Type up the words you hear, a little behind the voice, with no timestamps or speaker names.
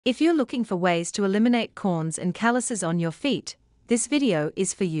If you're looking for ways to eliminate corns and calluses on your feet, this video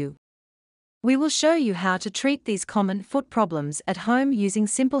is for you. We will show you how to treat these common foot problems at home using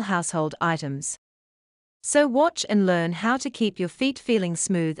simple household items. So watch and learn how to keep your feet feeling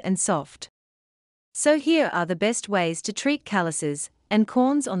smooth and soft. So here are the best ways to treat calluses and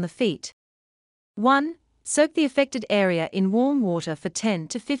corns on the feet. 1. Soak the affected area in warm water for 10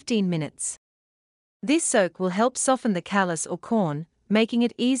 to 15 minutes. This soak will help soften the callus or corn, making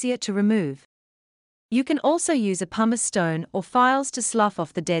it easier to remove. You can also use a pumice stone or files to slough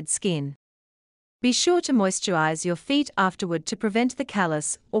off the dead skin. Be sure to moisturize your feet afterward to prevent the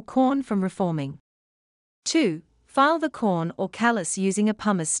callus or corn from reforming. 2. File the corn or callus using a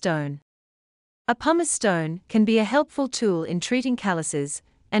pumice stone. A pumice stone can be a helpful tool in treating calluses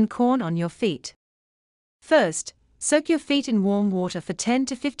and corn on your feet. First, soak your feet in warm water for 10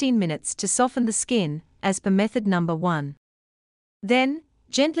 to 15 minutes to soften the skin, as per method number 1. Then,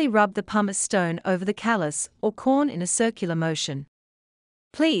 gently rub the pumice stone over the callus or corn in a circular motion.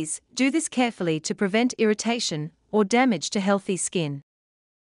 Please, do this carefully to prevent irritation or damage to healthy skin.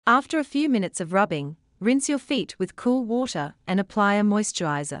 After a few minutes of rubbing, rinse your feet with cool water and apply a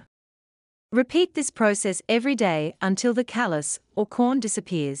moisturizer. Repeat this process every day until the callus or corn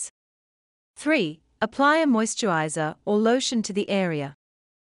disappears. 3. Apply a moisturizer or lotion to the area.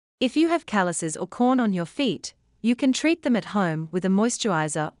 If you have calluses or corn on your feet, you can treat them at home with a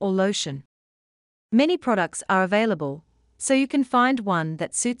moisturizer or lotion. Many products are available, so you can find one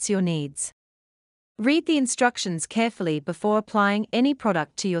that suits your needs. Read the instructions carefully before applying any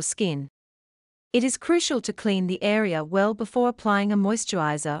product to your skin. It is crucial to clean the area well before applying a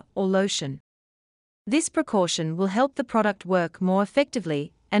moisturizer or lotion. This precaution will help the product work more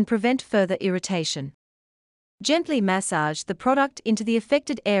effectively and prevent further irritation. Gently massage the product into the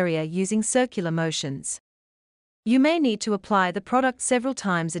affected area using circular motions. You may need to apply the product several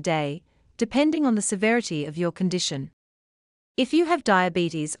times a day, depending on the severity of your condition. If you have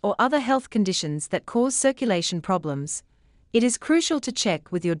diabetes or other health conditions that cause circulation problems, it is crucial to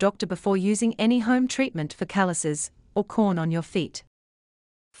check with your doctor before using any home treatment for calluses or corn on your feet.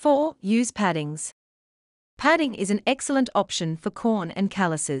 4. Use paddings. Padding is an excellent option for corn and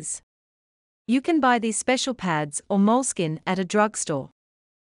calluses. You can buy these special pads or moleskin at a drugstore.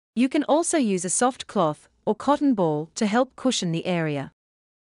 You can also use a soft cloth or cotton ball to help cushion the area.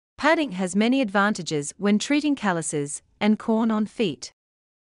 Padding has many advantages when treating calluses and corn on feet.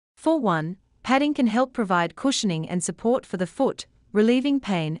 For 1, padding can help provide cushioning and support for the foot, relieving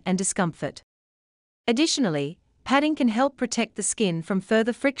pain and discomfort. Additionally, padding can help protect the skin from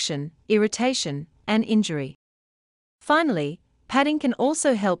further friction, irritation, and injury. Finally, padding can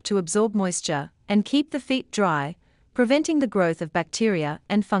also help to absorb moisture and keep the feet dry, preventing the growth of bacteria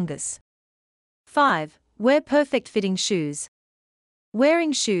and fungus. 5. Wear perfect-fitting shoes.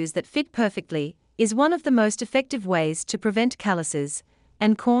 Wearing shoes that fit perfectly is one of the most effective ways to prevent calluses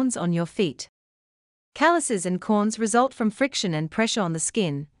and corns on your feet. Calluses and corns result from friction and pressure on the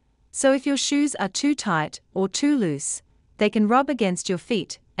skin, so if your shoes are too tight or too loose, they can rub against your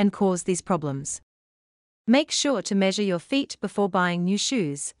feet and cause these problems. Make sure to measure your feet before buying new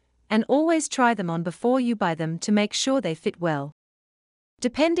shoes, and always try them on before you buy them to make sure they fit well.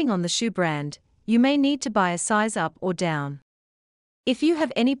 Depending on the shoe brand, you may need to buy a size up or down. If you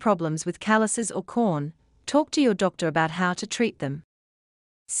have any problems with calluses or corn, talk to your doctor about how to treat them.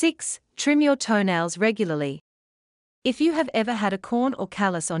 6. Trim your toenails regularly. If you have ever had a corn or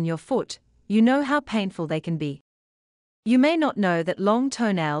callus on your foot, you know how painful they can be. You may not know that long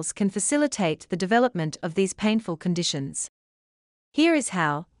toenails can facilitate the development of these painful conditions. Here is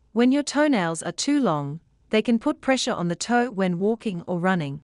how: when your toenails are too long, they can put pressure on the toe when walking or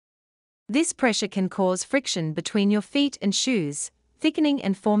running. This pressure can cause friction between your feet and shoes, thickening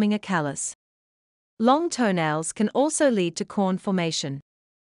and forming a callus. Long toenails can also lead to corn formation.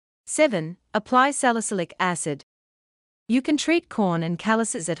 7. Apply salicylic acid. You can treat corn and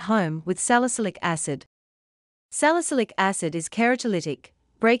calluses at home with salicylic acid. Salicylic acid is keratolytic,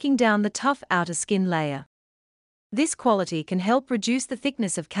 breaking down the tough outer skin layer. This quality can help reduce the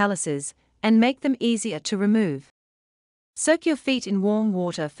thickness of calluses and make them easier to remove. Soak your feet in warm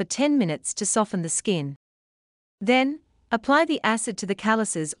water for 10 minutes to soften the skin. Then, apply the acid to the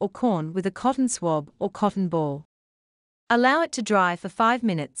calluses or corn with a cotton swab or cotton ball. Allow it to dry for 5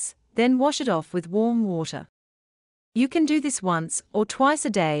 minutes, then wash it off with warm water. You can do this once or twice a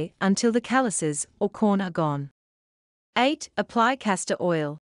day until the calluses or corn are gone. 8. Apply castor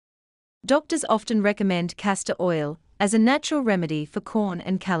oil. Doctors often recommend castor oil as a natural remedy for corn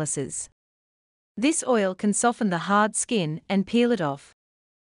and calluses. This oil can soften the hard skin and peel it off.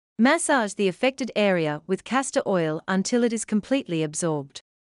 Massage the affected area with castor oil until it is completely absorbed.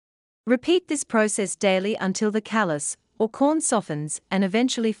 Repeat this process daily until the callus or corn softens and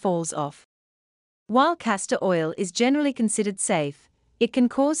eventually falls off. While castor oil is generally considered safe, it can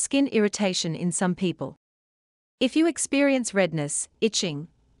cause skin irritation in some people. If you experience redness, itching,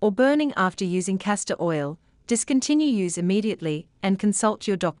 or burning after using castor oil, discontinue use immediately and consult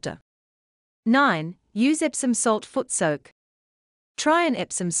your doctor. 9. Use Epsom salt foot soak. Try an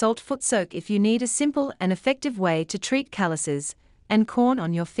Epsom salt foot soak if you need a simple and effective way to treat calluses and corn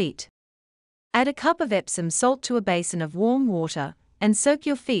on your feet. Add a cup of Epsom salt to a basin of warm water and soak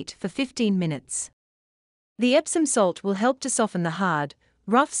your feet for 15 minutes. The Epsom salt will help to soften the hard,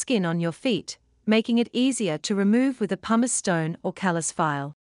 rough skin on your feet, making it easier to remove with a pumice stone or callus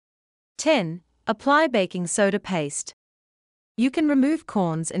file. 10. Apply baking soda paste. You can remove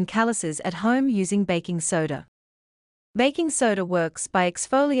corns and calluses at home using baking soda. Baking soda works by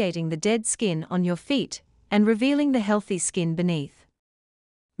exfoliating the dead skin on your feet and revealing the healthy skin beneath.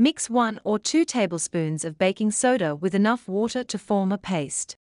 Mix 1 or 2 tablespoons of baking soda with enough water to form a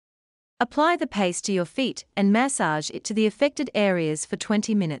paste. Apply the paste to your feet and massage it to the affected areas for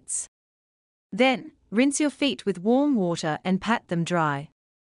 20 minutes. Then, rinse your feet with warm water and pat them dry.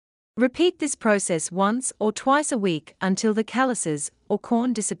 Repeat this process once or twice a week until the calluses or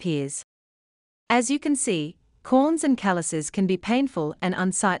corn disappears. As you can see, corns and calluses can be painful and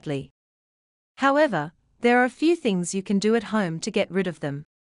unsightly. However, there are a few things you can do at home to get rid of them.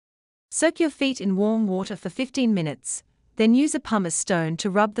 Soak your feet in warm water for 15 minutes, then use a pumice stone to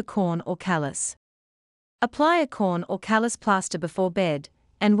rub the corn or callus. Apply a corn or callus plaster before bed,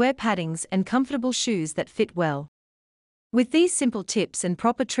 and wear paddings and comfortable shoes that fit well. With these simple tips and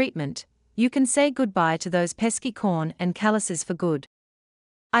proper treatment, you can say goodbye to those pesky corn and calluses for good.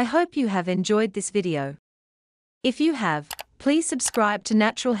 I hope you have enjoyed this video. If you have, please subscribe to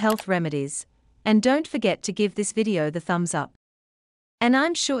Natural Health Remedies, and don't forget to give this video the thumbs up. And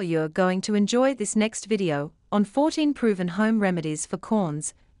I'm sure you're going to enjoy this next video on 14 proven home remedies for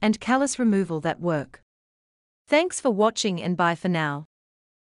corns and callus removal that work. Thanks for watching and bye for now.